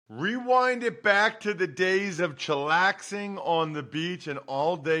Rewind it back to the days of chillaxing on the beach and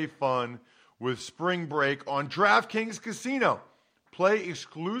all-day fun with Spring Break on DraftKings Casino. Play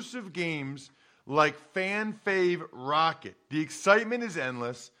exclusive games like Fan Fave Rocket. The excitement is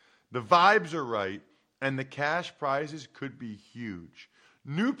endless, the vibes are right, and the cash prizes could be huge.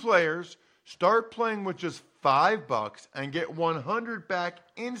 New players start playing with just $5 and get $100 back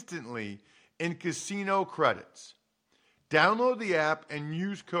instantly in casino credits. Download the app and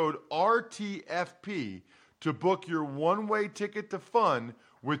use code RTFP to book your one-way ticket to fun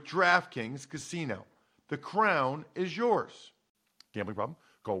with DraftKings Casino. The crown is yours. Gambling problem?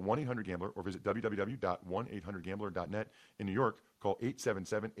 Call 1-800-GAMBLER or visit www.1800gambler.net. In New York, call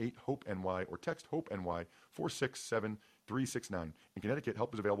 877-8-HOPE-NY or text HOPE-NY 467-369. In Connecticut,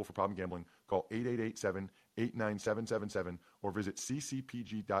 help is available for problem gambling. Call 888-7-897-7777 or visit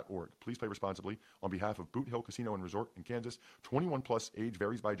ccpg.org. Please play responsibly. On behalf of Boot Hill Casino and Resort in Kansas, 21 plus, age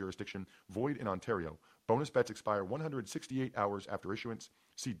varies by jurisdiction, void in Ontario. Bonus bets expire 168 hours after issuance.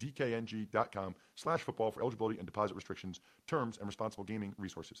 See dkng.com/football for eligibility and deposit restrictions, terms, and responsible gaming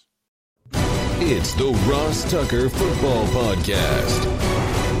resources. It's the Ross Tucker Football Podcast.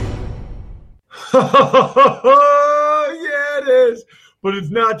 Yeah, it is. But it's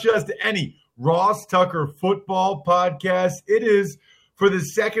not just any Ross Tucker Football Podcast. It is, for the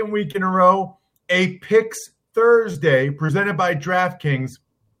second week in a row, a Picks Thursday presented by DraftKings,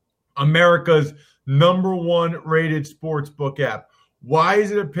 America's #1 rated sportsbook app. Why is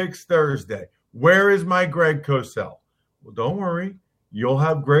it a Picks Thursday? Where is my Greg Cosell? Well, don't worry. You'll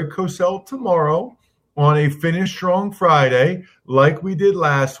have Greg Cosell tomorrow on a Finish Strong Friday like we did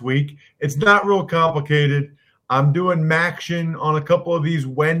last week. It's not real complicated. I'm doing Maction on a couple of these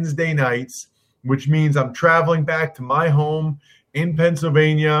Wednesday nights, which means I'm traveling back to my home in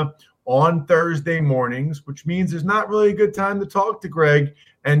Pennsylvania on Thursday mornings, which means there's not really a good time to talk to Greg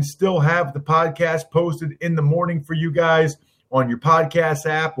and still have the podcast posted in the morning for you guys on your podcast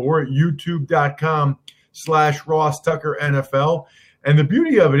app or at youtube.com/Ross Tucker NFL. And the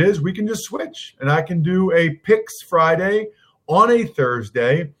beauty of it is we can just switch, and I can do a Picks Friday on a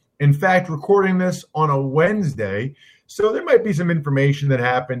Thursday. In fact, recording this on a Wednesday. So there might be some information that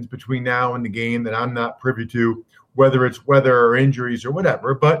happens between now and the game that I'm not privy to, whether it's weather or injuries or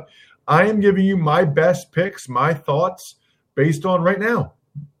whatever. But I am giving you my best picks, my thoughts based on right now,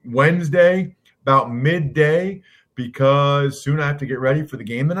 Wednesday, about midday, because soon I have to get ready for the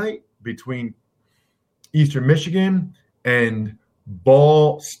game tonight between Eastern Michigan and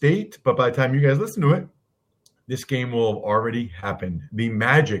Ball State. But by the time you guys listen to it, this game will have already happened. The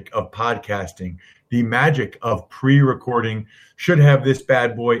magic of podcasting, the magic of pre-recording should have this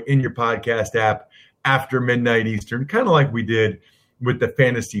bad boy in your podcast app after midnight Eastern, kind of like we did with the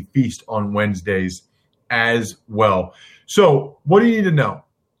Fantasy Feast on Wednesdays as well. So what do you need to know?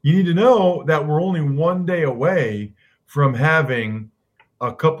 You need to know that we're only one day away from having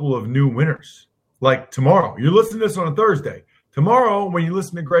a couple of new winners. Like tomorrow, you're listening to this on a Thursday. Tomorrow, when you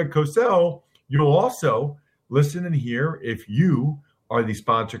listen to Greg Cosell, you'll also listen and hear if you are the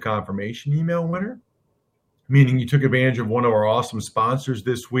sponsor confirmation email winner, meaning you took advantage of one of our awesome sponsors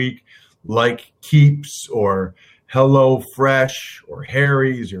this week, like Keeps or Hello Fresh or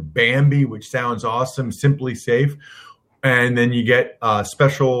Harry's or Bambi, which sounds awesome, Simply Safe. And then you get a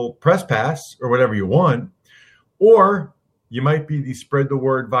special press pass or whatever you want. Or you might be the spread the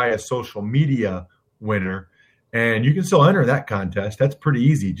word via social media winner. And you can still enter that contest. That's pretty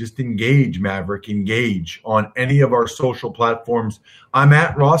easy. Just engage, Maverick. Engage on any of our social platforms. I'm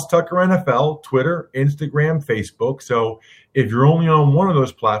at Ross Tucker NFL, Twitter, Instagram, Facebook. So if you're only on one of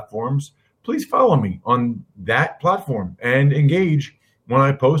those platforms, please follow me on that platform and engage when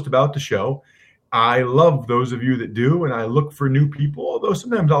I post about the show. I love those of you that do, and I look for new people, although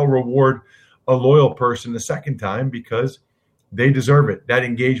sometimes I'll reward a loyal person the second time because they deserve it. That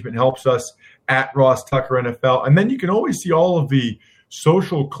engagement helps us at Ross Tucker NFL. And then you can always see all of the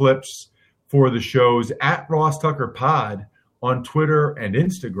social clips for the shows at Ross Tucker Pod on Twitter and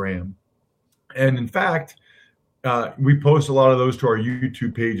Instagram. And in fact, we post a lot of those to our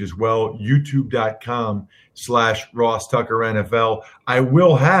YouTube page as well, youtube.com/Ross Tucker NFL. I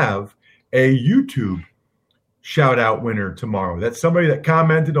will have a YouTube shout out winner tomorrow. That's somebody that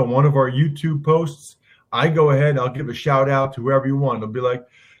commented on one of our YouTube posts. I go ahead, I'll give a shout out to whoever you want. I'll be like,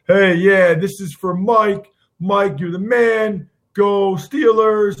 hey, yeah, this is for Mike. Mike, you're the man. Go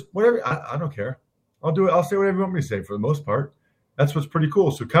Steelers. Whatever. I don't care. I'll do it. I'll say whatever you want me to say for the most part. That's what's pretty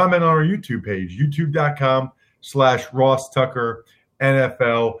cool. So comment on our YouTube page, youtube.com/Ross Tucker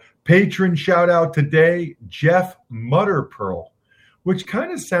NFL. Patron shout out today, Jeff Mutterpearl, which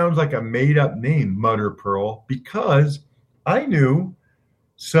kind of sounds like a made up name, Mutterpearl, because I knew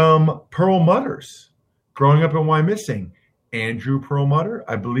some Perlmutters growing up in Wyomissing. Andrew Perlmutter,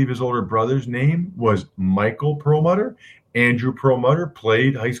 I believe his older brother's name was Michael Perlmutter. Andrew Perlmutter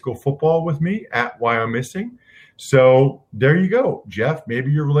played high school football with me at Wyomissing. So there you go, Jeff.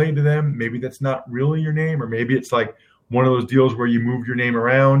 Maybe you're related to them. Maybe that's not really your name, or maybe it's like one of those deals where you move your name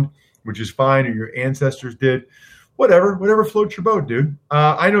around, which is fine, or your ancestors did. Whatever floats your boat, dude.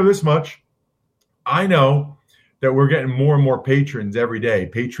 I know this much. I know that we're getting more and more patrons every day.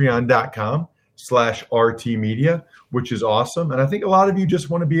 Patreon.com/RTmedia, which is awesome. And I think a lot of you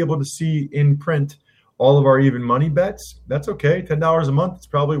just want to be able to see in print all of our even money bets. That's okay. $10 a month, it's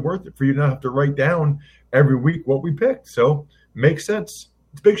probably worth it for you to not have to write down every week what we picked. So makes sense.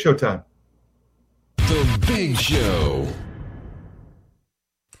 It's Big Show time. The Big Show.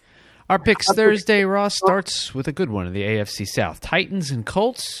 Our picks Thursday, Ross, starts with a good one in the AFC South. Titans and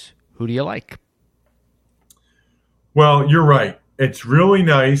Colts. Who do you like? Well, you're right. It's really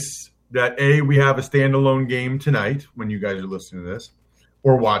nice that, A, we have a standalone game tonight when you guys are listening to this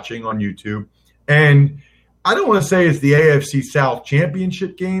or watching on YouTube. And I don't want to say it's the AFC South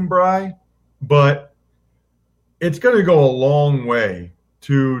championship game, Bri, but it's going to go a long way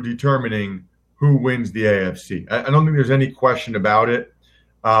to determining who wins the AFC. I don't think there's any question about it.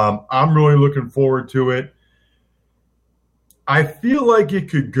 I'm really looking forward to it. I feel like it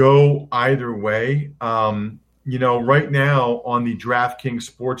could go either way. Right now on the DraftKings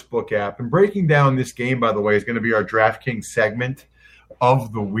Sportsbook app, and breaking down this game, by the way, is going to be our DraftKings segment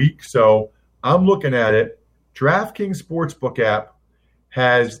of the week. So I'm looking at it. DraftKings Sportsbook app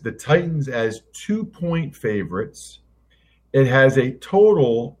has the Titans as 2-point favorites. It has a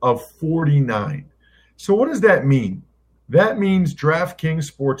total of 49. So what does that mean? That means DraftKings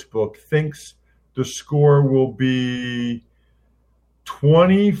Sportsbook thinks the score will be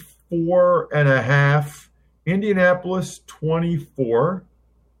 24.5. Indianapolis 24.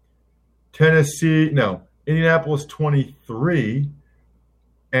 Indianapolis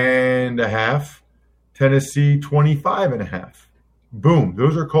 23.5. Tennessee 25.5. Boom.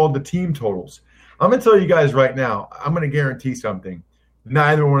 Those are called the team totals. I'm going to tell you guys right now, I'm going to guarantee something.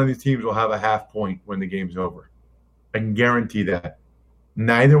 Neither one of these teams will have a half point when the game's over. I can guarantee that.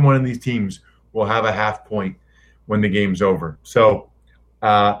 Neither one of these teams will have a half point when the game's over. So,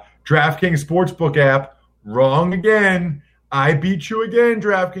 DraftKings Sportsbook app, wrong again. I beat you again,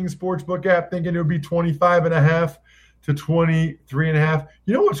 DraftKings Sportsbook app, thinking it would be 25.5 to 23.5.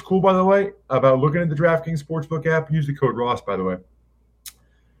 You know what's cool, by the way, about looking at the DraftKings Sportsbook app? Use the code Ross, by the way.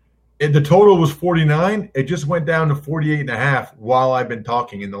 The total was 49. It just went down to 48.5 while I've been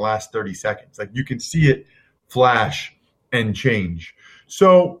talking in the last 30 seconds. Like, you can see it flash and change.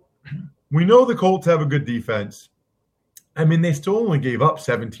 So we know the Colts have a good defense. I mean, they still only gave up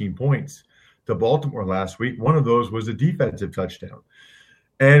 17 points to Baltimore last week. One of those was a defensive touchdown.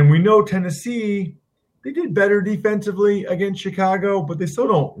 And we know Tennessee, they did better defensively against Chicago, but they still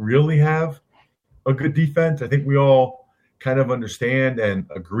don't really have a good defense. I think we all kind of understand and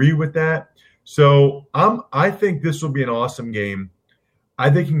agree with that. So I think this will be an awesome game.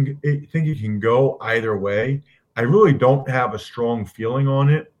 I think it can go either way. I really don't have a strong feeling on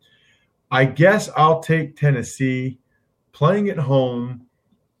it. I guess I'll take Tennessee playing at home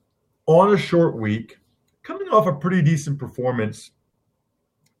on a short week, coming off a pretty decent performance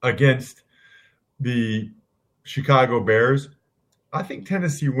against the Chicago Bears. I think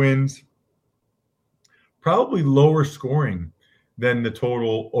Tennessee wins, probably lower scoring than the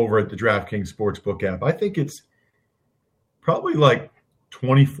total over at the DraftKings Sportsbook app. I think it's probably like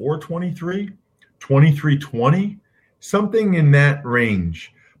 24-23, 23-20, something in that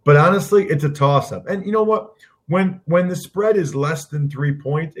range. But honestly, it's a toss-up. And you know what? When the spread is less than 3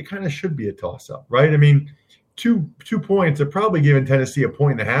 points, it kind of should be a toss-up, right? I mean, two points are probably giving Tennessee 1.5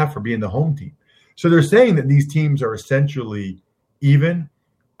 points for being the home team. So they're saying that these teams are essentially even.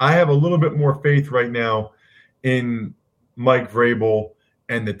 I have a little bit more faith right now in Mike Vrabel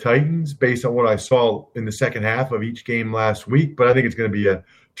and the Titans based on what I saw in the second half of each game last week, but I think it's going to be a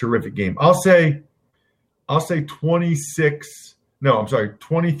terrific game. I'll say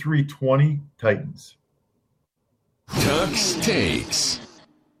 23-20 Titans. Tux Takes.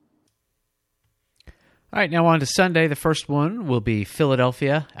 All right, now on to Sunday. The first one will be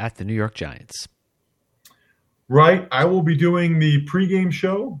Philadelphia at the New York Giants. Right. I will be doing the pregame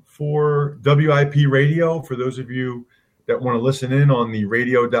show for WIP Radio. For those of you that want to listen in on the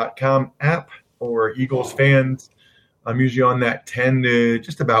radio.com app or Eagles fans, I'm usually on that 10 to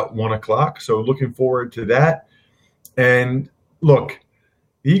just about 1 o'clock. So looking forward to that. And look,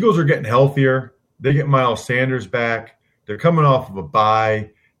 the Eagles are getting healthier. They get Miles Sanders back. They're coming off of a bye.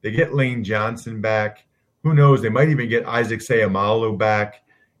 They get Lane Johnson back. Who knows? They might even get Isaac Seumalo back.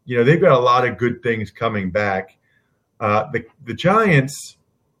 they've got a lot of good things coming back. The Giants,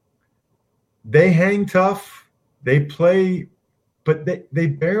 they hang tough. They play, but they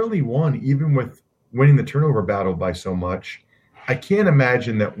barely won, even with winning the turnover battle by so much. I can't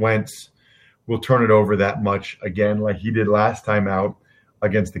imagine that Wentz will turn it over that much again like he did last time out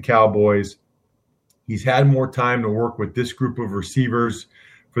against the Cowboys. He's had more time to work with this group of receivers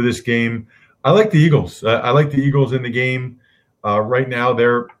for this game. I like the Eagles. I like the Eagles in the game. Right now,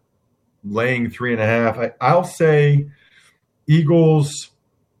 they're laying 3.5. I'll say Eagles.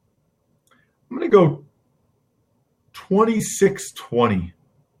 I'm going to go 26-20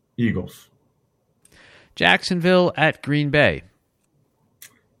 Eagles. Jacksonville at Green Bay.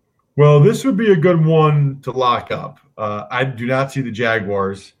 Well, this would be a good one to lock up. I do not see the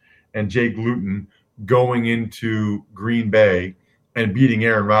Jaguars and Jake Luton going into Green Bay and beating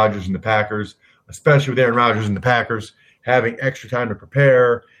Aaron Rodgers and the Packers, especially with Aaron Rodgers and the Packers having extra time to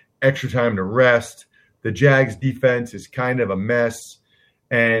prepare, extra time to rest. The Jags defense is kind of a mess,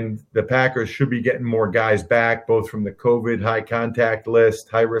 and the Packers should be getting more guys back, both from the COVID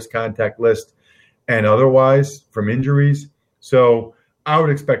high-risk contact list, and otherwise from injuries. So I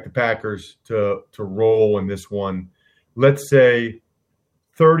would expect the Packers to roll in this one. Let's say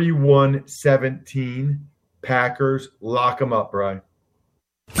 31-17 Packers. Lock them up, Brian.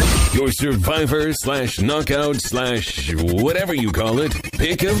 Your survivor / knockout / whatever you call it,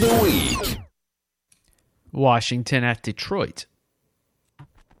 pick of the week. Washington at Detroit.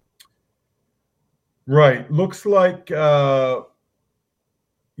 Right. Looks like, Alex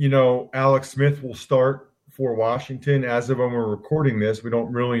Smith will start for Washington. As of when we're recording this, we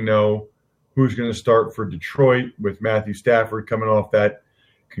don't really know who's going to start for Detroit with Matthew Stafford coming off that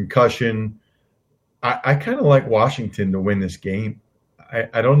concussion. I kind of like Washington to win this game.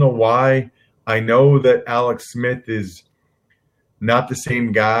 I don't know why. I know that Alex Smith is not the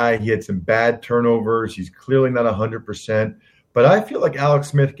same guy. He had some bad turnovers. He's clearly not 100%. But I feel like Alex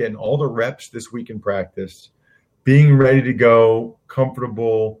Smith getting all the reps this week in practice, being ready to go,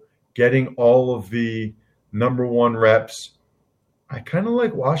 comfortable, getting all of the number one reps. I kind of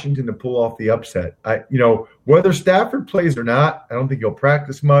like Washington to pull off the upset. Whether Stafford plays or not, I don't think he'll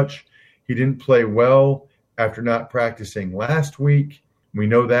practice much. He didn't play well after not practicing last week. We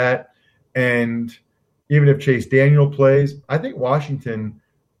know that. And even if Chase Daniel plays, I think Washington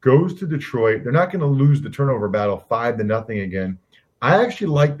goes to Detroit. They're not going to lose the turnover battle 5-0 again. I actually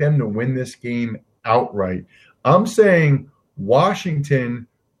like them to win this game outright. I'm saying Washington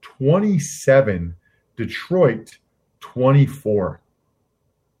 27, Detroit 24.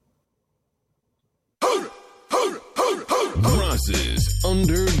 Ross's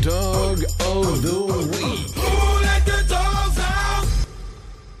Underdog of the Week.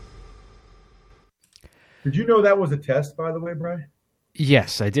 Did you know that was a test, by the way, Brian?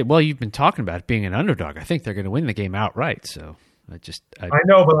 Yes, I did. Well, you've been talking about being an underdog. I think they're going to win the game outright. So I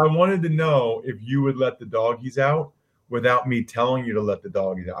know, but I wanted to know if you would let the doggies out without me telling you to let the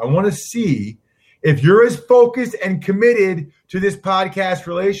doggies out. I want to see if you're as focused and committed to this podcast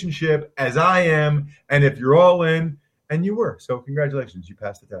relationship as I am, and if you're all in, and you were. So congratulations, you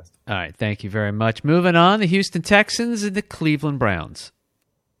passed the test. All right, thank you very much. Moving on, the Houston Texans and the Cleveland Browns.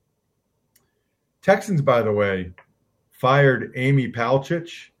 Texans, by the way, fired Amy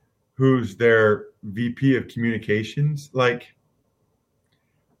Palchich, who's their VP of communications. Like,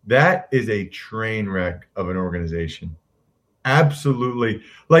 that is a train wreck of an organization. Absolutely.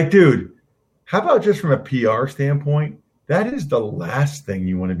 Like, dude, how about just from a PR standpoint? That is the last thing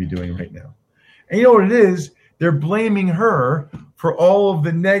you want to be doing right now. And you know what it is? They're blaming her for all of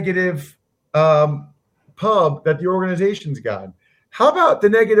the negative pub that the organization's got. How about the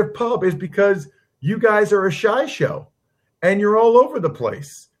negative pub is because you guys are a shy show and you're all over the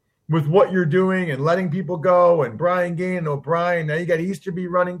place with what you're doing and letting people go, and Brian Gain and O'Brien. Now you got Easterby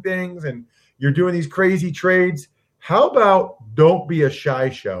running things and you're doing these crazy trades. How about don't be a shy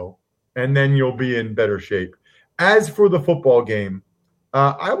show, and then you'll be in better shape. As for the football game,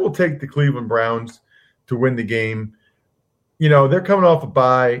 I will take the Cleveland Browns to win the game. They're coming off a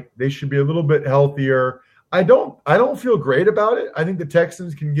bye. They should be a little bit healthier. I don't feel great about it. I think the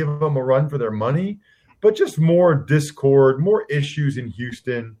Texans can give them a run for their money, but just more discord, more issues in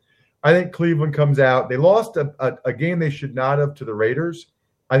Houston. I think Cleveland comes out. They lost a game they should not have to the Raiders.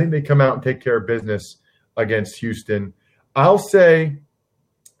 I think they come out and take care of business against Houston. I'll say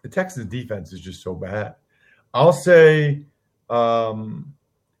the Texans defense is just so bad. I'll say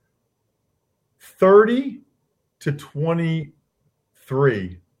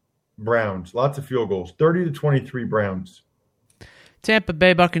 30-23 Browns. Lots of field goals. 30-23 Browns. Tampa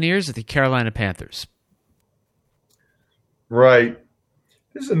Bay Buccaneers at the Carolina Panthers. Right.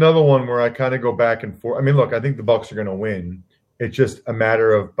 This is another one where I kind of go back and forth. I mean, look, I think the Bucs are going to win. It's just a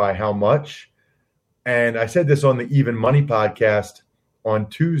matter of by how much. And I said this on the Even Money podcast on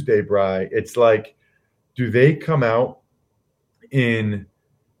Tuesday, Bri. It's like, do they come out in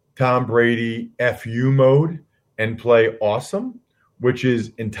Tom Brady FU mode and play awesome, which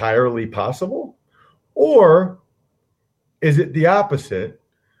is entirely possible? Or is it the opposite,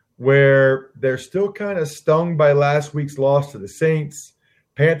 where they're still kind of stung by last week's loss to the Saints?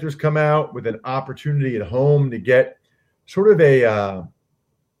 Panthers come out with an opportunity at home to get sort of a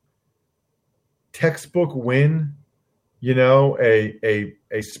textbook win, a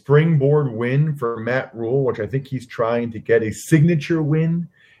springboard win for Matt Rule, which I think he's trying to get, a signature win,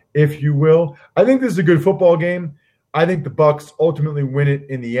 if you will. I think this is a good football game. I think the Bucs ultimately win it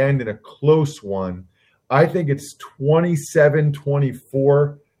in the end in a close one. I think it's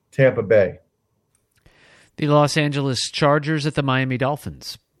 27-24 Tampa Bay. The Los Angeles Chargers at the Miami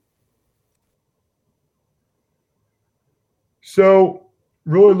Dolphins. So,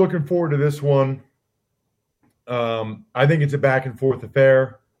 really looking forward to this one. I think it's a back-and-forth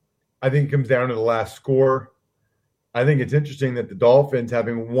affair. I think it comes down to the last score. I think it's interesting that the Dolphins,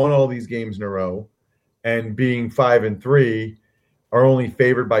 having won all these games in a row and being 5-3, are only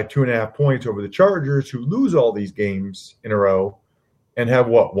favored by 2.5 points over the Chargers, who lose all these games in a row and have,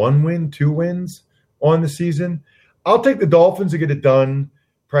 1 win, 2 wins on the season. I'll take the Dolphins to get it done,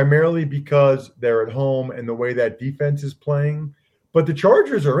 primarily because they're at home and the way that defense is playing. But the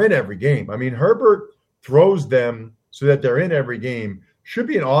Chargers are in every game. I mean, Herbert throws them so that they're in every game. Should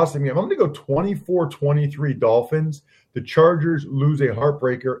be an awesome game. I'm going to go 24-23 Dolphins. The Chargers lose a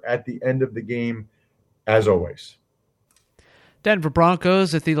heartbreaker at the end of the game, as always. Denver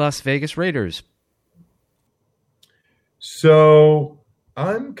Broncos at the Las Vegas Raiders. So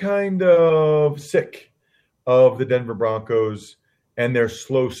I'm kind of sick of the Denver Broncos and their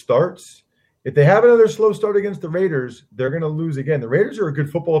slow starts. If they have another slow start against the Raiders, they're going to lose again. The Raiders are a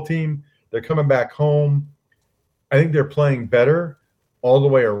good football team. They're coming back home. I think they're playing better all the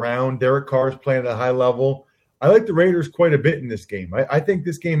way around. Derek Carr is playing at a high level. I like the Raiders quite a bit in this game. I think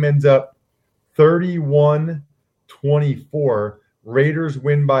this game ends up 31-24. Raiders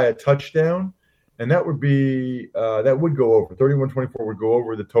win by a touchdown, and that would go over. 31-24 would go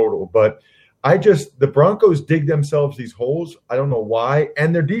over the total. But the Broncos dig themselves these holes. I don't know why,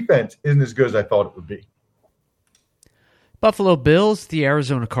 and their defense isn't as good as I thought it would be. Buffalo Bills, the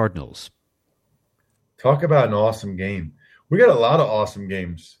Arizona Cardinals. Talk about an awesome game. We got a lot of awesome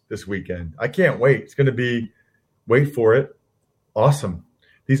games this weekend. I can't wait. It's going to be, wait for it, awesome.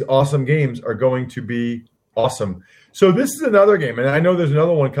 These awesome games are going to be awesome. So this is another game, and I know there's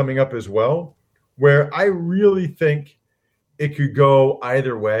another one coming up as well, where I really think it could go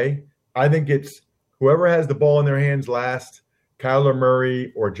either way. I think it's whoever has the ball in their hands last, Kyler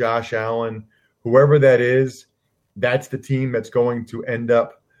Murray or Josh Allen, whoever that is, that's the team that's going to end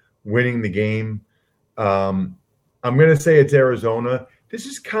up winning the game. I'm going to say it's Arizona. This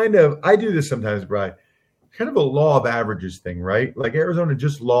is I do this sometimes, Brian, kind of a law of averages thing, right? Like Arizona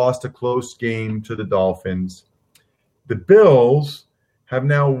just lost a close game to the Dolphins. The Bills have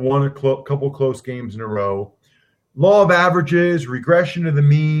now won a couple close games in a row. Law of averages, regression to the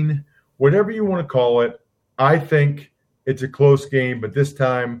mean, whatever you want to call it. I think it's a close game, but this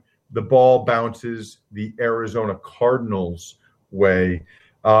time the ball bounces the Arizona Cardinals' way.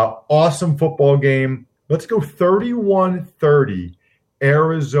 Awesome football game. Let's go 31-30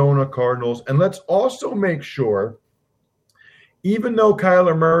 Arizona Cardinals. And let's also make sure, even though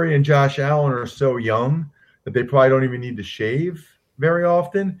Kyler Murray and Josh Allen are so young that they probably don't even need to shave very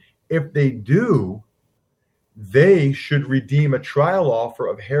often, if they do, they should redeem a trial offer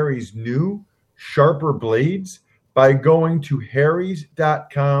of Harry's new sharper blades by going to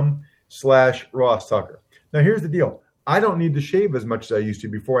harrys.com/Ross Tucker. Now, here's the deal. I don't need to shave as much as I used to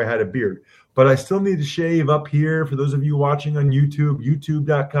before I had a beard, but I still need to shave up here. For those of you watching on YouTube,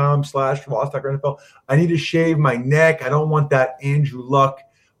 youtube.com/Ross Tucker NFL. I need to shave my neck. I don't want that Andrew Luck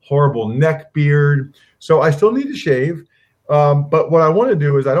horrible neck beard. So I still need to shave. But what I want to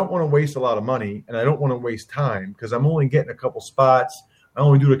do is I don't want to waste a lot of money, and I don't want to waste time because I'm only getting a couple spots. I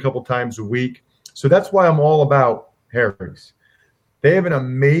only do it a couple times a week. So that's why I'm all about Harry's. They have an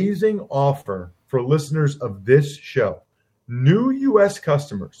amazing offer for listeners of this show. New U.S.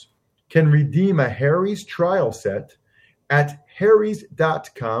 customers can redeem a Harry's trial set at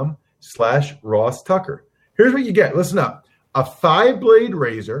harrys.com/Ross Tucker. Here's what you get. Listen up. A 5-blade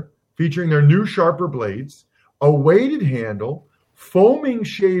razor featuring their new sharper blades, a weighted handle, foaming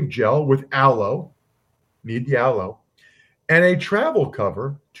shave gel with aloe, need the aloe, and a travel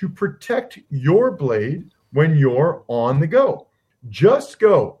cover to protect your blade when you're on the go. Just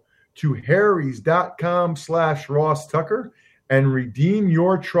go to harrys.com/Ross Tucker and redeem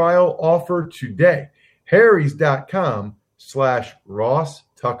your trial offer today. harrys.com/Ross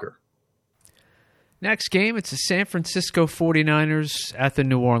Tucker. Next game, it's the San Francisco 49ers at the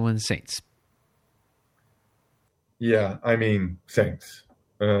New Orleans Saints. Yeah, I mean, Saints.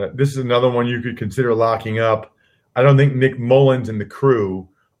 This is another one you could consider locking up. I don't think Nick Mullins and the crew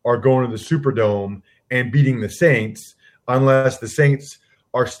are going to the Superdome and beating the Saints unless the Saints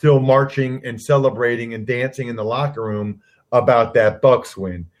are still marching and celebrating and dancing in the locker room about that Bucs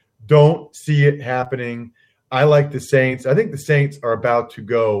win. Don't see it happening. I like the Saints. I think the Saints are about to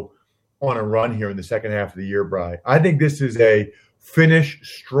go on a run here in the second half of the year, Bri. I think this is a finish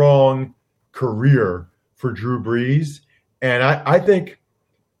strong career for Drew Brees. And I think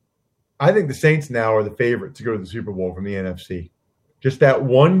the Saints now are the favorite to go to the Super Bowl from the NFC. Just that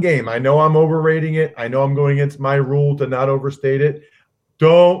one game. I know I'm overrating it. I know I'm going against my rule to not overstate it.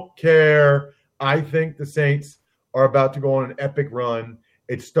 Don't care. I think the Saints are about to go on an epic run.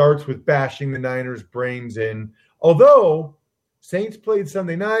 It starts with bashing the Niners' brains in. Although Saints played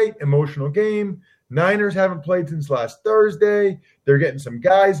Sunday night, emotional game. Niners haven't played since last Thursday. They're getting some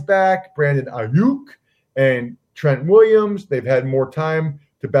guys back, Brandon Ayuk and Trent Williams. They've had more time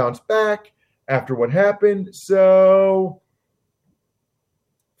to bounce back after what happened. So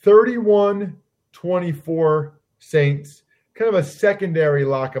 31-24 Saints, kind of a secondary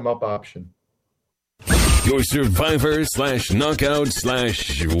lock 'em up option. Your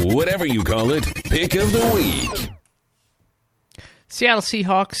survivor/knockout/whatever you call it, pick of the week. Seattle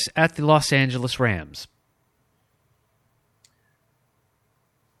Seahawks at the Los Angeles Rams.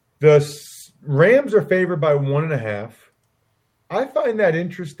 The Rams are favored by 1.5. I find that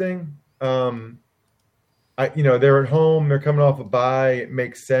interesting. They're at home. They're coming off a bye. It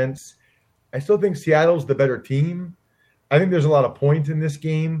makes sense. I still think Seattle's the better team. I think there's a lot of points in this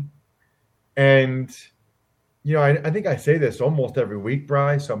game. And, I think I say this almost every week,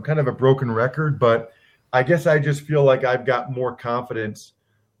 Bri, so I'm kind of a broken record, but I guess I just feel like I've got more confidence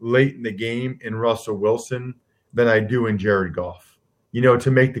late in the game in Russell Wilson than I do in Jared Goff,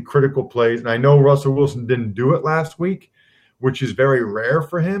 to make the critical plays. And I know Russell Wilson didn't do it last week, which is very rare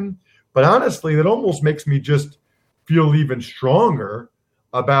for him. But honestly, that almost makes me just feel even stronger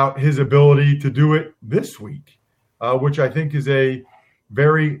about his ability to do it this week, which I think is a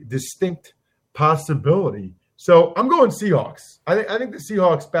very distinct possibility. So I'm going Seahawks. I think the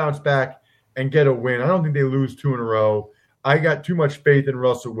Seahawks bounce back and get a win. I don't think they lose 2 in a row. I got too much faith in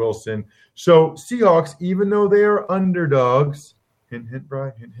Russell Wilson. So Seahawks, even though they are underdogs, hint, hint,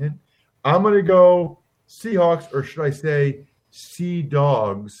 Brian, hint, hint, I'm going to go Seahawks, or should I say Sea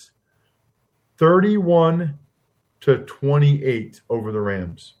Dogs, 31-28 over the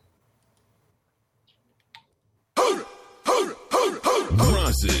Rams.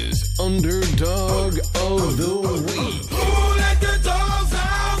 Ross's Underdog of the Week.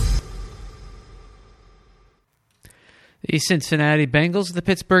 The Cincinnati Bengals, the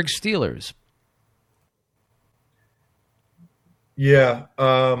Pittsburgh Steelers. Yeah,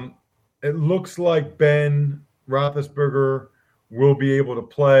 it looks like Ben Roethlisberger will be able to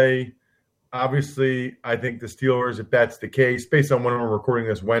play. Obviously, I think the Steelers, if that's the case, based on when we're recording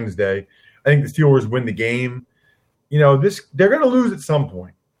this Wednesday, I think the Steelers win the game. They're going to lose at some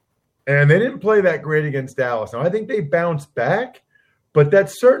point. And they didn't play that great against Dallas. Now, I think they bounced back, but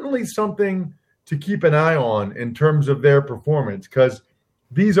that's certainly something to keep an eye on in terms of their performance, because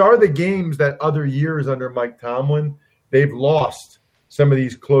these are the games that other years under Mike Tomlin, they've lost some of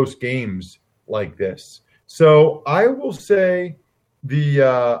these close games like this. So I will say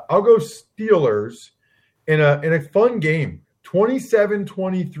I'll go Steelers in a fun game.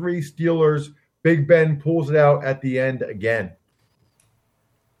 27-23 Steelers. Big Ben pulls it out at the end again.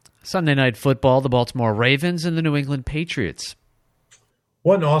 Sunday Night Football, the Baltimore Ravens and the New England Patriots.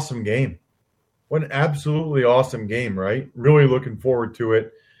 What an awesome game. What an absolutely awesome game, right? Really looking forward to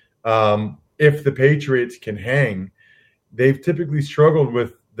it. If the Patriots can hang, they've typically struggled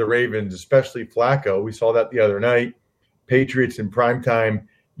with the Ravens, especially Flacco. We saw that the other night. Patriots in primetime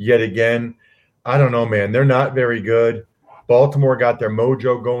yet again. I don't know, man. They're not very good. Baltimore got their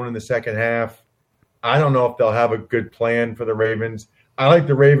mojo going in the second half. I don't know if they'll have a good plan for the Ravens. I like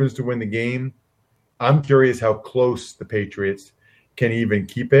the Ravens to win the game. I'm curious how close the Patriots can even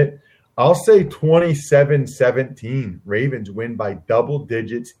keep it. I'll say 27-17. Ravens win by double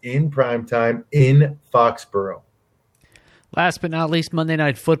digits in primetime in Foxborough. Last but not least, Monday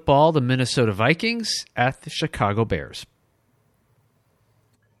Night Football, the Minnesota Vikings at the Chicago Bears.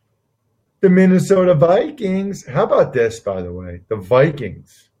 The Minnesota Vikings. How about this, by the way? The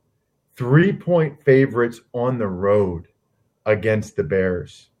Vikings, 3-point favorites on the road against the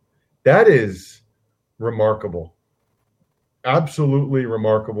Bears. That is remarkable. Absolutely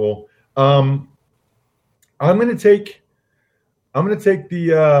remarkable. I'm going to take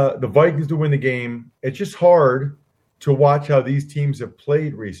the Vikings to win the game. It's just hard to watch how these teams have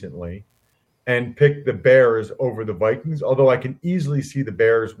played recently and pick the Bears over the Vikings, although I can easily see the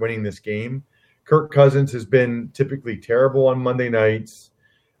Bears winning this game. Kirk Cousins has been typically terrible on Monday nights.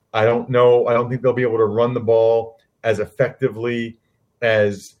 I don't know. I don't think they'll be able to run the ball as effectively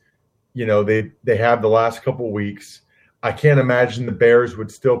as, they have the last couple of weeks. I can't imagine the Bears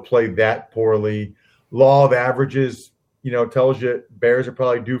would still play that poorly. Law of averages, tells you Bears are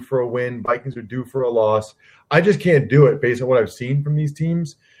probably due for a win. Vikings are due for a loss. I just can't do it based on what I've seen from these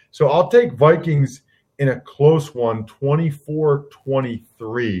teams. So I'll take Vikings in a close one,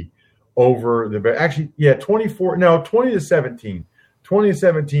 24-23 over the Bears. Actually, 20-17.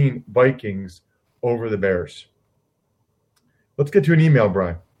 20-17 Vikings over the Bears. Let's get to an email,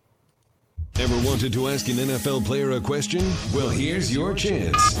 Brian. Ever wanted to ask an NFL player a question? Well, here's your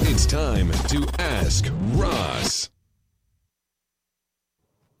chance. It's time to Ask Ross.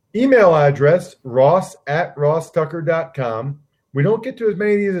 Email address, ross@rosstucker.com. We don't get to as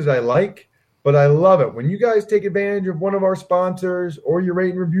many of these as I like, but I love it. When you guys take advantage of one of our sponsors, or you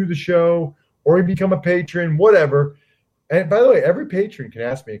rate and review the show, or you become a patron, whatever. And by the way, every patron can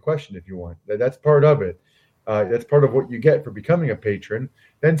ask me a question if you want. That's part of it. That's part of what you get for becoming a patron.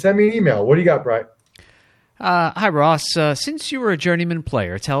 Then send me an email. What do you got, Brian? Hi, Ross. Since you were a journeyman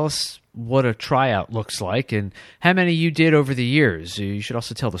player, tell us what a tryout looks like and how many you did over the years. You should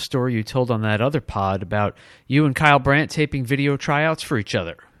also tell the story you told on that other pod about you and Kyle Brandt taping video tryouts for each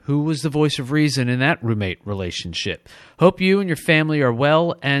other. Who was the voice of reason in that roommate relationship? Hope you and your family are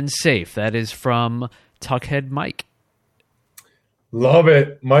well and safe. That is from Tuckhead Mike. Love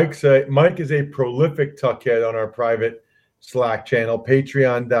it. Mike is a prolific Tuckhead on our private Slack channel,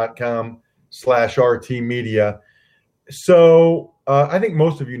 patreon.com/RTmedia. So I think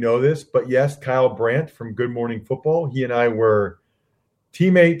most of you know this, but yes, Kyle Brandt from Good Morning Football. He and I were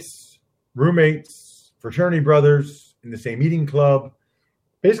teammates, roommates, fraternity brothers in the same eating club.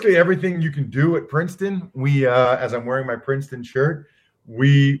 Basically everything you can do at Princeton. We, as I'm wearing my Princeton shirt,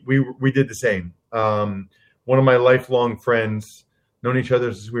 we did the same. One of my lifelong friends, known each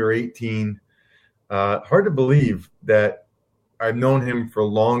other since we were 18. Hard to believe that I've known him for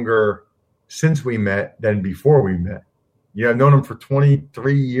longer since we met than before we met. I've known him for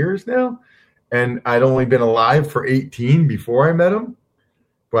 23 years now, and I'd only been alive for 18 before I met him.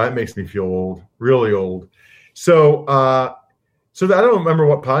 Well, that makes me feel old, really old. So I don't remember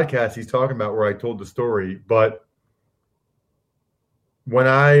what podcast he's talking about where I told the story, but when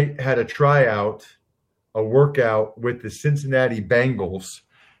I had a workout with the Cincinnati Bengals,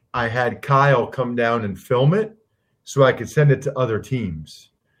 I had Kyle come down and film it so I could send it to other teams.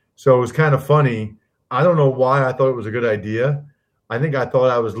 So it was kind of funny. I don't know why I thought it was a good idea. I think I thought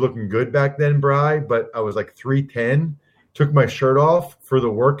I was looking good back then, Bri, but I was like 310, took my shirt off for the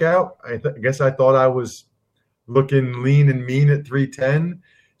workout. I guess I thought I was looking lean and mean at 310.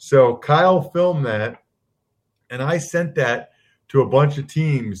 So Kyle filmed that, and I sent that to a bunch of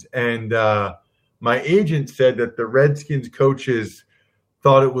teams. And my agent said that the Redskins coaches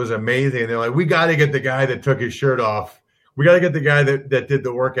thought it was amazing. And they're like, we got to get the guy that took his shirt off. We got to get the guy that did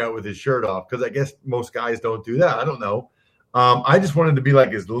the workout with his shirt off, because I guess most guys don't do that. I don't know. I just wanted to be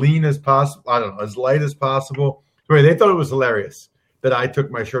like as lean as possible. I don't know, as light as possible. Anyway, they thought it was hilarious that I took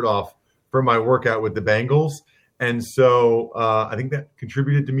my shirt off for my workout with the Bengals. And so I think that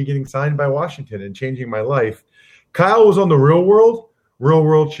contributed to me getting signed by Washington and changing my life. Kyle was on the Real World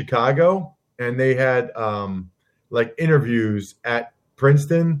Chicago, and they had like interviews at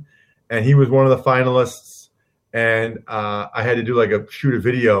Princeton, and he was one of the finalists. And I had to do shoot a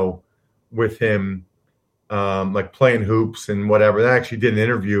video with him, like playing hoops and whatever. And I actually did an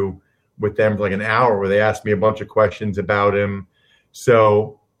interview with them for like an hour where they asked me a bunch of questions about him.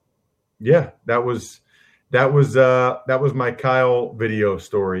 So yeah, that was my Kyle video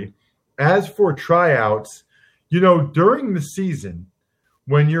story. As for tryouts, during the season,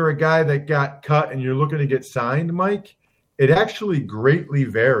 when you're a guy that got cut and you're looking to get signed, Mike, it actually greatly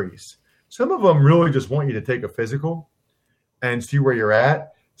varies. Some of them really just want you to take a physical and see where you're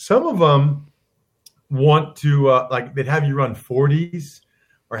at. Some of them want to they'd have you run 40s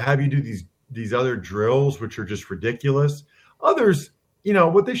or have you do these other drills, which are just ridiculous. Others,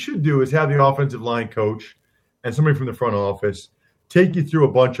 what they should do is have the offensive line coach and somebody from the front office take you through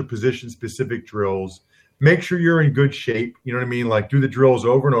a bunch of position-specific drills. Make sure you're in good shape. You know what I mean? Like do the drills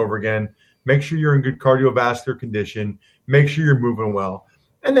over and over again. Make sure you're in good cardiovascular condition. Make sure you're moving well.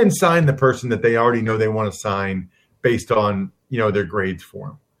 And then sign the person that they already know they want to sign based on, their grades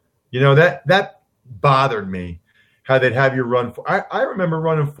for them. That bothered me, how they'd have you run. I remember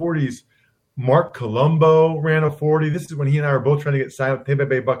running 40s. Mark Colombo ran a 40. This is when he and I were both trying to get signed with Tampa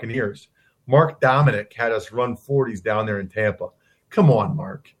Bay Buccaneers. Mark Dominic had us run 40s down there in Tampa. Come on,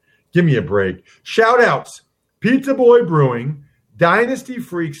 Mark. Give me a break. Shout-outs. Pizza Boy Brewing,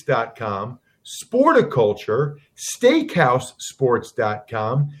 DynastyFreaks.com, Sporticulture,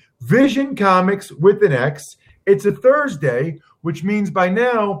 SteakhouseSports.com, Vision Comics with an X. It's a Thursday, which means by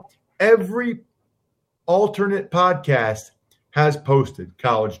now every alternate podcast has posted.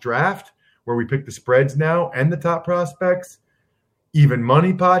 College Draft, where we pick the spreads now and the top prospects. Even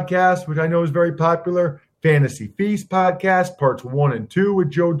Money podcast, which I know is very popular. Fantasy Feast podcast, parts 1 and 2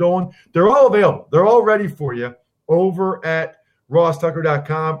 with Joe Dolan. They're all available. They're all ready for you over at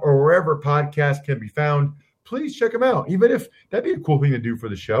RossTucker.com or wherever podcasts can be found. Please check them out. Even if that'd be a cool thing to do for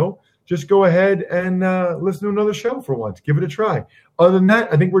the show. Just go ahead and listen to another show for once. Give it a try. Other than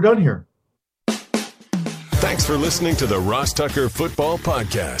that, I think we're done here. Thanks for listening to the Ross Tucker Football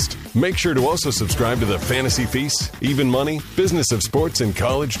Podcast. Make sure to also subscribe to the Fantasy Feast, Even Money, Business of Sports, and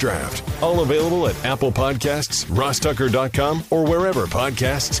College Draft. All available at Apple Podcasts, RossTucker.com, or wherever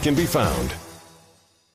podcasts can be found.